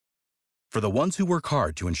For the ones who work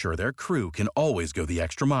hard to ensure their crew can always go the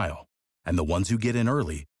extra mile, and the ones who get in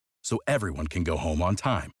early so everyone can go home on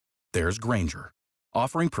time, there's Grainger,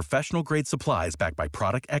 offering professional-grade supplies backed by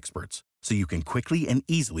product experts so you can quickly and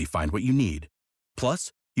easily find what you need.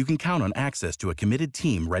 Plus, you can count on access to a committed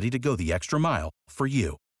team ready to go the extra mile for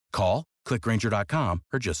you. Call, click Grainger.com,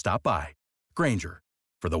 or just stop by. Grainger,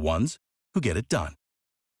 for the ones who get it done.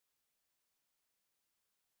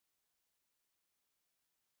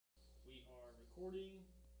 We are recording.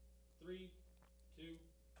 3, 2.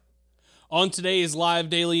 On today's live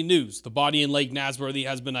daily news, the body in Lake Nasworthy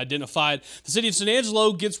has been identified. The city of San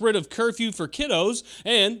Angelo gets rid of curfew for kiddos,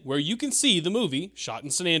 and where you can see the movie shot in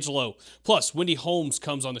San Angelo. Plus, Wendy Holmes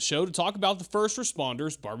comes on the show to talk about the first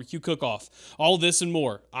responders barbecue cook-off. All this and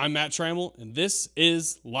more. I'm Matt Trammell, and this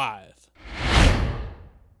is Live.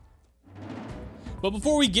 But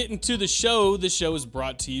before we get into the show is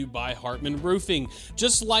brought to you by Hartman Roofing.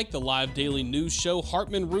 Just like the live daily news show,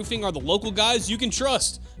 Hartman Roofing are the local guys you can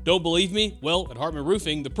trust. Don't believe me? Well, at Hartman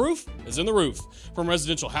Roofing, the proof is in the roof. From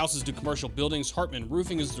residential houses to commercial buildings, Hartman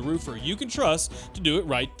Roofing is the roofer you can trust to do it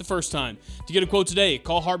right the first time. To get a quote today,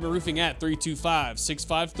 call Hartman Roofing at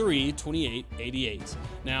 325-653-2888.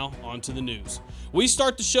 Now, on to the news. We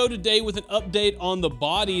start the show today with an update on the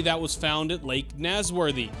body that was found at Lake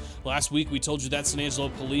Nasworthy. Last week, we told you that San Angelo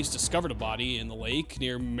police discovered a body in the lake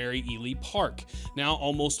near Mary Ely Park. Now,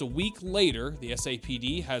 almost a week later, the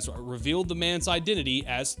SAPD has revealed the man's identity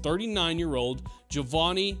as 39-year-old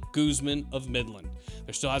Giovanni Guzman of Midland.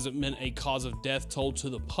 There still hasn't been a cause of death told to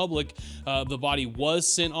the public. The body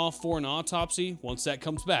was sent off for an autopsy. Once that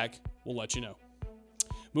comes back, we'll let you know.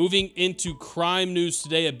 Moving into crime news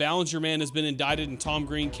today, a Ballinger man has been indicted in Tom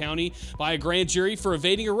Green County by a grand jury for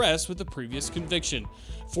evading arrest with a previous conviction.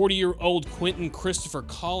 40-year-old Quentin Christopher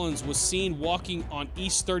Collins was seen walking on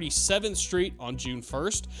East 37th Street on June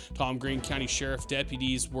 1st. Tom Green County Sheriff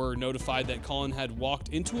deputies were notified that Collins had walked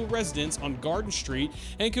into a residence on Garden Street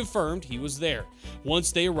and confirmed he was there.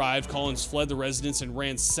 Once they arrived, Collins fled the residence and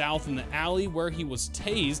ran south in the alley where he was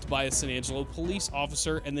tased by a San Angelo police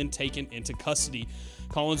officer and then taken into custody.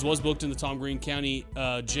 Collins was booked in the Tom Green County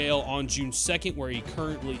jail on June 2nd, where he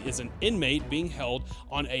currently is an inmate being held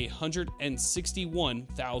on a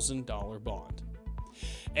 $161,000 bond.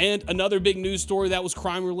 And another big news story that was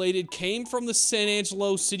crime-related came from the San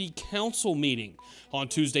Angelo City Council meeting. On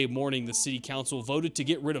Tuesday morning, the City Council voted to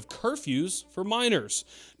get rid of curfews for minors.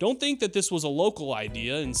 Don't think that this was a local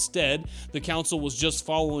idea. Instead, the council was just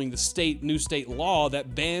following the new state law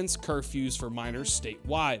that bans curfews for minors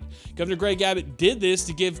statewide. Governor Greg Abbott did this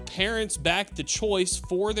to give parents back the choice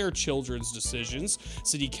for their children's decisions.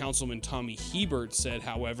 City Councilman Tommy Hebert said,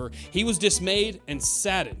 however, he was dismayed and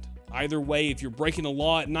saddened. Either way, if you're breaking the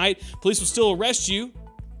law at night, police will still arrest you,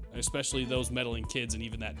 especially those meddling kids and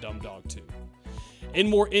even that dumb dog too. In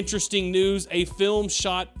more interesting news, a film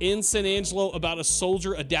shot in San Angelo about a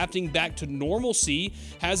soldier adapting back to normalcy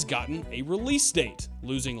has gotten a release date.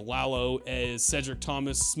 Losing Lalo as Cedric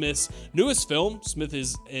Thomas Smith's newest film. Smith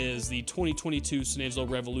is the 2022 San Angelo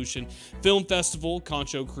Revolution Film Festival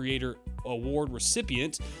Concho Creator Award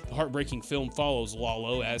recipient. The heartbreaking film follows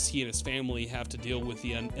Lalo as he and his family have to deal with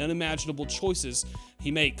the unimaginable choices he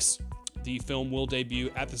makes. The film will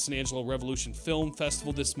debut at the San Angelo Revolution Film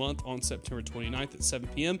Festival this month on September 29th at 7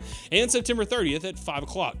 p.m. and September 30th at 5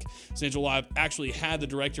 o'clock. San Angelo Live actually had the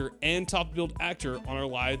director and top-billed actor on our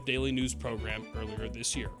live daily news program earlier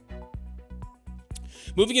this year.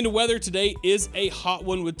 Moving into weather, today is a hot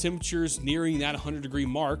one with temperatures nearing that 100-degree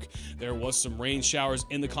mark. There was some rain showers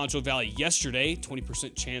in the Concho Valley yesterday,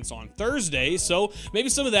 20% chance on Thursday, so maybe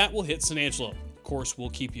some of that will hit San Angelo. Of course, we'll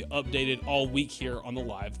keep you updated all week here on the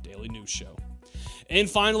live daily news show. And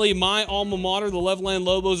finally, my alma mater, the Levelland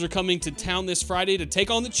Lobos, are coming to town this Friday to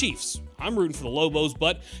take on the Chiefs. I'm rooting for the Lobos,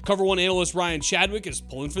 but Cover One analyst Ryan Chadwick is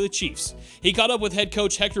pulling for the Chiefs. He caught up with head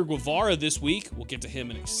coach Hector Guevara this week. We'll get to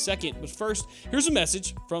him in a second, but first, here's a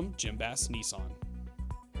message from Jim Bass Nissan.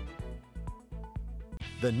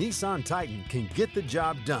 The Nissan Titan can get the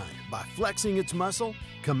job done by flexing its muscle,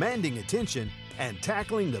 commanding attention, and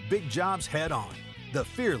tackling the big jobs head-on. The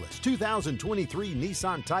fearless 2023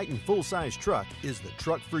 Nissan Titan full-size truck is the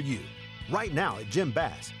truck for you. Right now at Jim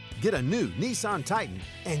Bass, get a new Nissan Titan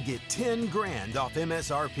and get $10,000 off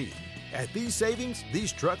MSRP. At these savings,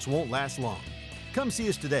 these trucks won't last long. Come see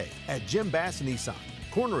us today at Jim Bass Nissan,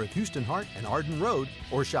 corner of Houston Hart and Arden Road,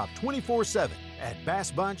 or shop 24/7 at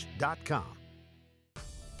bassbunch.com.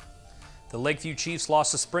 The Lakeview Chiefs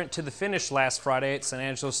lost a sprint to the finish last Friday at San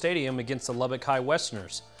Angelo Stadium against the Lubbock High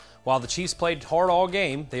Westerners. While the Chiefs played hard all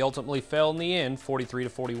game, they ultimately fell in the end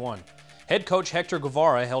 43-41. Head coach Hector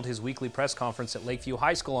Guevara held his weekly press conference at Lakeview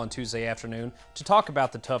High School on Tuesday afternoon to talk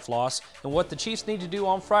about the tough loss and what the Chiefs need to do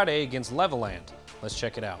on Friday against Levelland. Let's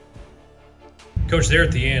check it out. Coach, there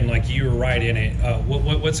at the end, like you were right in it.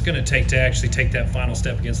 What's going to take to actually take that final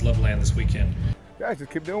step against Levelland this weekend? Yeah, just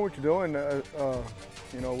keep doing what you're doing. We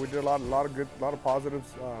did a lot of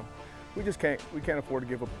positives. We can't afford to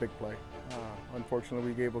give up a big play. Unfortunately,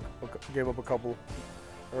 we gave up a couple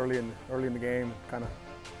early in the game. Kind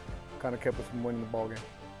of kept us from winning the ball game.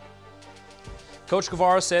 Coach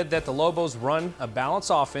Guevara said that the Lobos run a balanced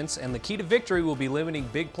offense, and the key to victory will be limiting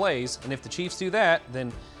big plays. And if the Chiefs do that,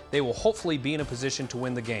 then they will hopefully be in a position to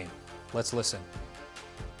win the game. Let's listen.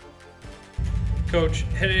 Coach,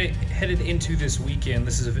 headed into this weekend,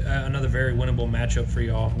 this is another very winnable matchup for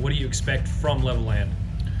y'all. What do you expect from Levelland?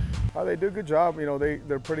 They do a good job.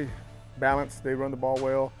 They're pretty balanced. They run the ball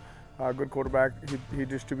well. Good quarterback. He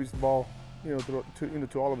distributes the ball,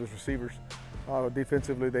 to all of his receivers.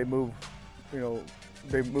 Defensively, they move.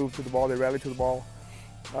 They move to the ball. They rally to the ball.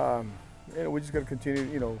 We just got to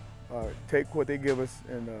continue. Take what they give us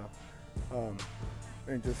and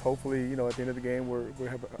just hopefully, at the end of the game, we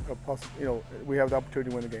have the opportunity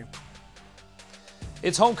to win the game.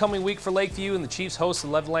 It's homecoming week for Lakeview, and the Chiefs host the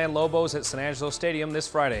Levelland Lobos at San Angelo Stadium this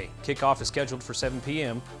Friday. Kickoff is scheduled for 7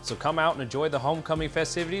 p.m., so come out and enjoy the homecoming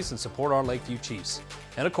festivities and support our Lakeview Chiefs.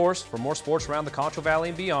 And of course, for more sports around the Concho Valley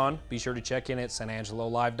and beyond, be sure to check in at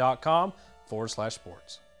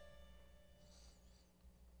sanangelolive.com/sports.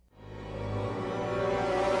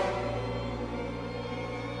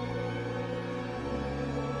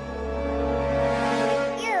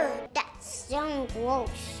 So gross.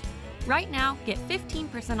 Right now, get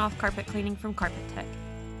 15% off carpet cleaning from Carpet Tech.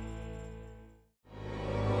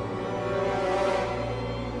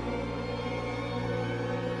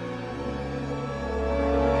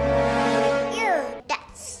 Ew,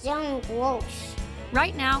 that's so gross.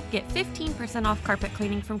 Right now, get 15% off carpet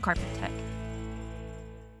cleaning from Carpet Tech.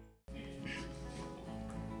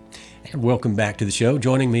 And welcome back to the show.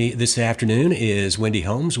 Joining me this afternoon is Wendy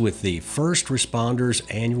Holmes with the First Responders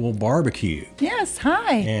Annual Barbecue. Yes,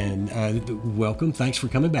 hi. And welcome. Thanks for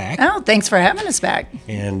coming back. Oh, thanks for having us back.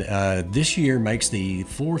 And this year makes the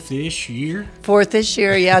fourth-ish year? Fourth-ish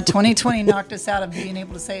year, yeah. 2020 knocked us out of being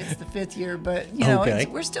able to say it's the fifth year, but, Okay.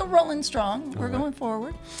 we're still rolling strong. We're going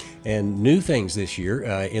forward. And new things this year.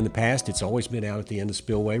 In the past, it's always been out at the end of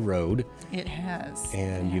Spillway Road. It has.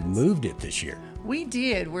 And you've moved it this year. We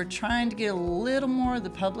did. We're trying to get a little more of the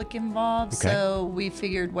public involved, so we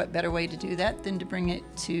figured what better way to do that than to bring it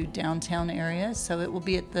to downtown area. So it will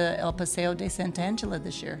be at the El Paseo de Santa Angela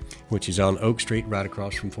this year. Which is on Oak Street right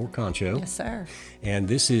across from Fort Concho. Yes, sir. And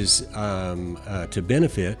this is to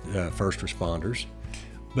benefit first responders,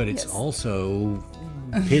 but it's also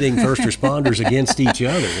pitting first responders against each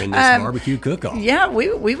other in this barbecue cook-off. Yeah,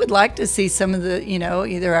 we would like to see some of the,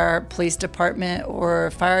 either our police department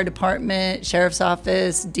or fire department, sheriff's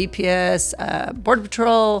office, DPS, Border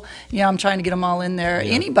Patrol. I'm trying to get them all in there.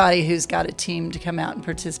 Yeah. Anybody who's got a team to come out and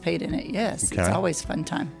participate in it, yes. Okay. It's always a fun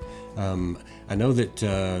time. I know that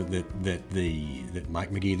that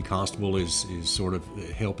Mike McGee, the constable, is sort of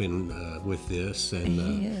helping with this, and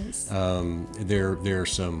he is. There are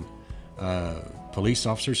some police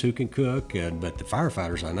officers who can cook, but the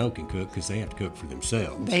firefighters I know can cook because they have to cook for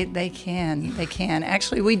themselves. They can.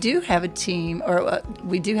 Actually, we do have a team, He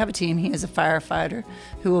is a firefighter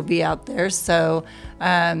who will be out there. So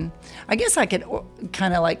I guess I could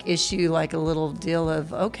kind of issue a little deal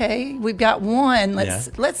of, okay, we've got one.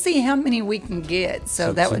 Let's see how many we can get.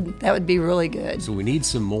 So that would be really good. So we need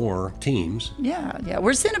some more teams. Yeah.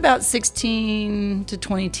 We're seeing about 16 to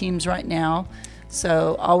 20 teams right now.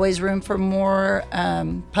 So always room for more.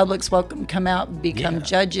 Public's welcome to come out and become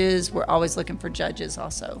judges. We're always looking for judges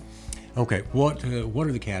also. Okay, what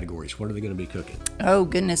are the categories? What are they going to be cooking? Oh,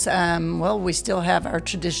 goodness. We still have our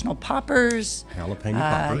traditional poppers. Jalapeno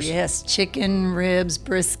poppers. Yes, chicken, ribs,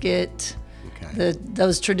 brisket. Okay.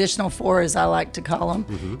 Those traditional four, as I like to call them.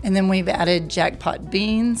 Mm-hmm. And then we've added jackpot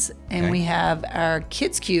beans, and we have our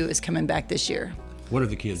kids' queue is coming back this year. What are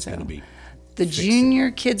the kids going to be? The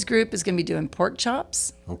junior kids group is going to be doing pork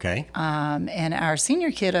chops. Okay. And our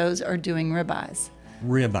senior kiddos are doing ribeyes.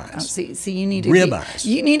 Ribeyes. Oh, see, you need to ribeyes.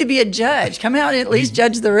 You need to be a judge. Come out and at least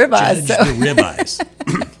judge the ribeyes. Judge the ribeyes.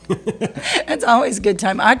 It's always a good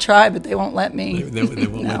time. I try, but they won't let me. They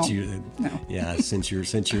won't let you. No. Yeah, since you're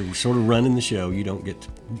sort of running the show, you don't get to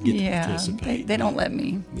participate. They don't let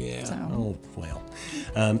me. Yeah. So. Oh well.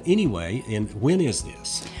 Anyway, and when is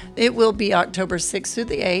this? It will be October 6th through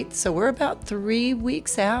the 8th, so we're about 3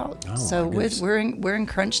 weeks out. Oh, so we're in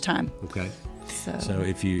crunch time. Okay. So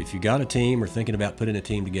if you got a team or thinking about putting a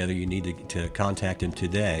team together, you need to contact them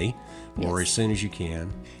today or as soon as you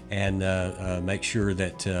can, and make sure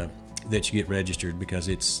that you get registered,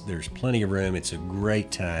 because there's plenty of room. It's a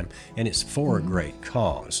great time, and it's for a great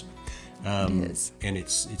cause. It is. And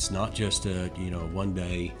it's not just a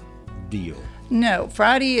one-day deal. No,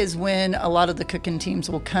 Friday is when a lot of the cooking teams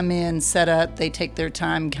will come in, set up. They take their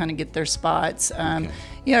time, kind of get their spots.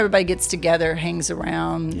 Everybody gets together, hangs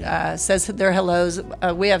around, says their hellos.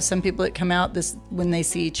 We have some people that come out when they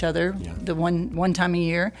see each other, the one time a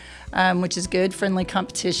year, which is good, friendly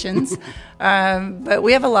competitions. But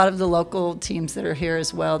we have a lot of the local teams that are here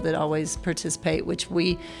as well that always participate, which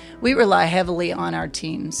we rely heavily on our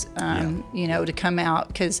teams, to come out,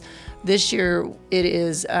 because this year it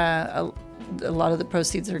is a lot of the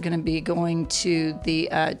proceeds are going to be going to the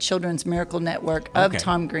Children's Miracle Network of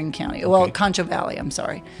Tom Green County. Well, Concho Valley, I'm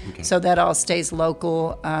sorry. Okay. So that all stays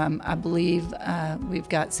local. I believe we've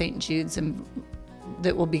got St. Jude's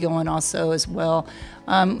that will be going also as well.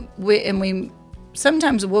 We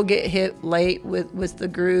sometimes we'll get hit late with the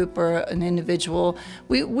group or an individual.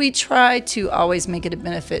 We try to always make it a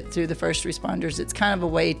benefit through the first responders. It's kind of a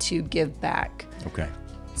way to give back. Okay.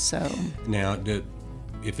 So now,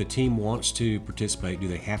 if a team wants to participate, do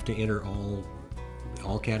they have to enter all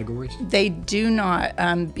categories? They do not.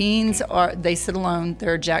 Beans they sit alone.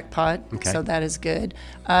 They're a jackpot, so that is good.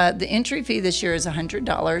 The entry fee this year is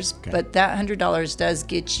 $100, but that $100 does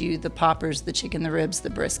get you the poppers, the chicken, the ribs,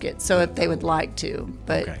 the brisket. So if they would like to,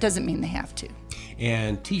 but it doesn't mean they have to.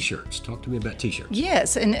 And T-shirts. Talk to me about T-shirts.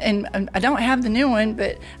 Yes, and I don't have the new one,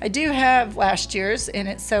 but I do have last year's, and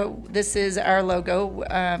this is our logo,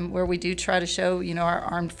 where we do try to show, our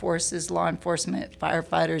armed forces, law enforcement,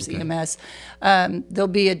 firefighters, EMS. There'll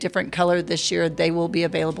be a different color this year. They will be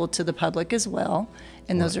available to the public as well,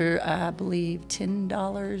 and those are, I believe,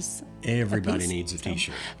 $10. Everybody needs a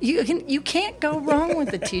T-shirt. You can't go wrong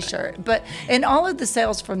with a T-shirt, and all of the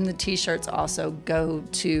sales from the T-shirts also go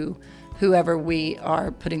to whoever we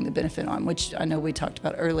are putting the benefit on, which I know we talked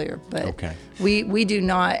about earlier, but we do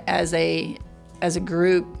not as a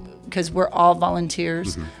group, because we're all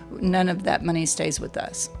volunteers. None of that money stays with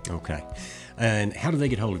us. Okay. And how do they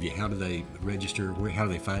get hold of you? How do they register? How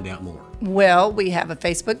do they find out more? Well, we have a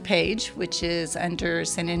Facebook page, which is under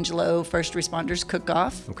San Angelo First Responders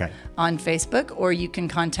Cook-Off on Facebook, or you can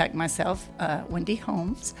contact myself, Wendy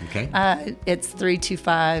Holmes. It's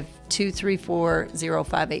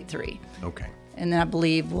 325-234-0583. Okay. And then I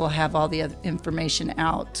believe we'll have all the other information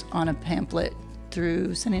out on a pamphlet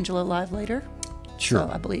through San Angelo Live later. Sure. So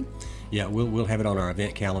I believe. Yeah, we'll have it on our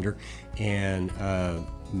event calendar. And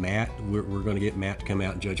Matt, we're going to get Matt to come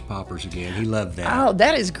out and judge poppers again. He loved that. Oh,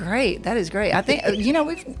 that is great. That is great. I think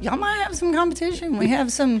y'all might have some competition. We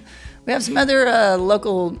have some other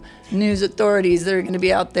local news authorities that are going to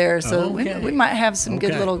be out there, so we might have some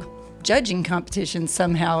good little judging competitions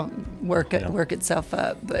somehow work itself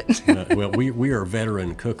up. But well, we are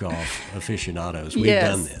veteran cook-off aficionados. We've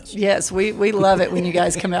done this. Yes, we love it when you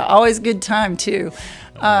guys come out. Always a good time too.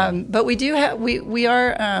 But we do have we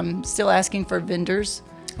are still asking for vendors.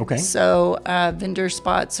 Okay. So vendor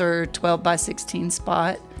spots are 12 by 16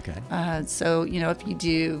 spot. Okay. So if you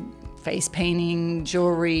do face painting,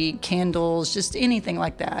 jewelry, candles, just anything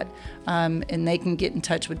like that, and they can get in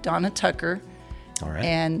touch with Donna Tucker. All right.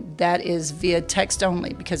 And that is via text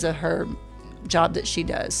only because of her job that she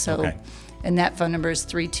does. So, and that phone number is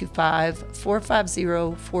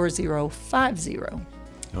 325-450-4050.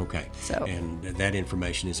 Okay. So, and that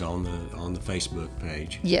information is on the Facebook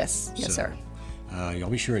page. Yes, sir. Y'all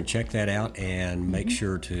be sure and check that out, and make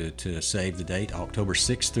sure to save the date, October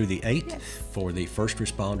 6th through the 8th, for the First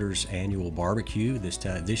Responders Annual Barbecue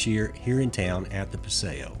this year here in town at the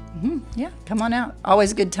Paseo. Yeah, come on out.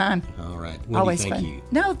 Always a good time. All right. Wendy, always thank fun. you.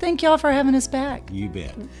 No, thank y'all for having us back. You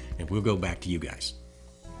bet. And we'll go back to you guys.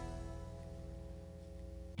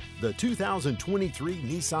 The 2023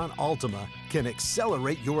 Nissan Altima can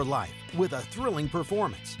accelerate your life with a thrilling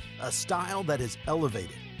performance, a style that is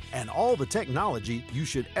elevated, and all the technology you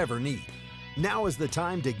should ever need. Now is the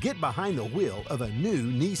time to get behind the wheel of a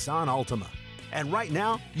new Nissan Altima. And right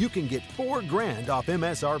now, you can get $4,000 off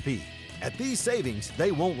MSRP. At these savings,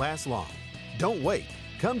 they won't last long. Don't wait.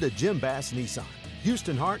 Come to Jim Bass Nissan,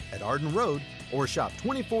 Houston Hart at Arden Road, or shop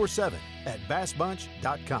 24/7 at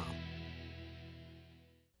bassbunch.com.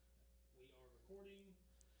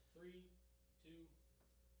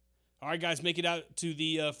 All right, guys, make it out to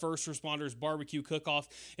the First Responders Barbecue Cook-Off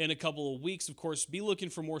in a couple of weeks. Of course, be looking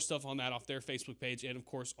for more stuff on that off their Facebook page and, of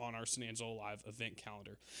course, on our San Angelo Live event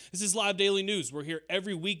calendar. This is Live Daily News. We're here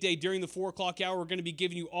every weekday during the 4 o'clock hour. We're going to be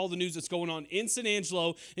giving you all the news that's going on in San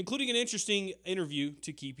Angelo, including an interesting interview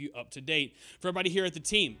to keep you up to date. For everybody here at the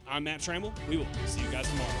team, I'm Matt Trammell. We will see you guys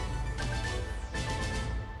tomorrow.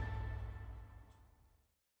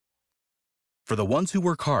 For the ones who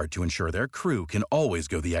work hard to ensure their crew can always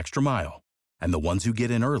go the extra mile, and the ones who get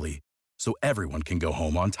in early so everyone can go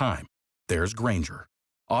home on time, there's Grainger,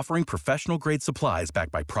 offering professional-grade supplies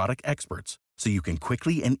backed by product experts so you can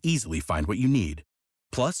quickly and easily find what you need.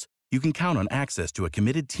 Plus, you can count on access to a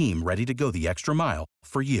committed team ready to go the extra mile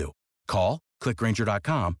for you. Call, click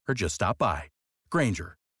Grainger.com, or just stop by.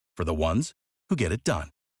 Grainger, for the ones who get it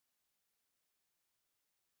done.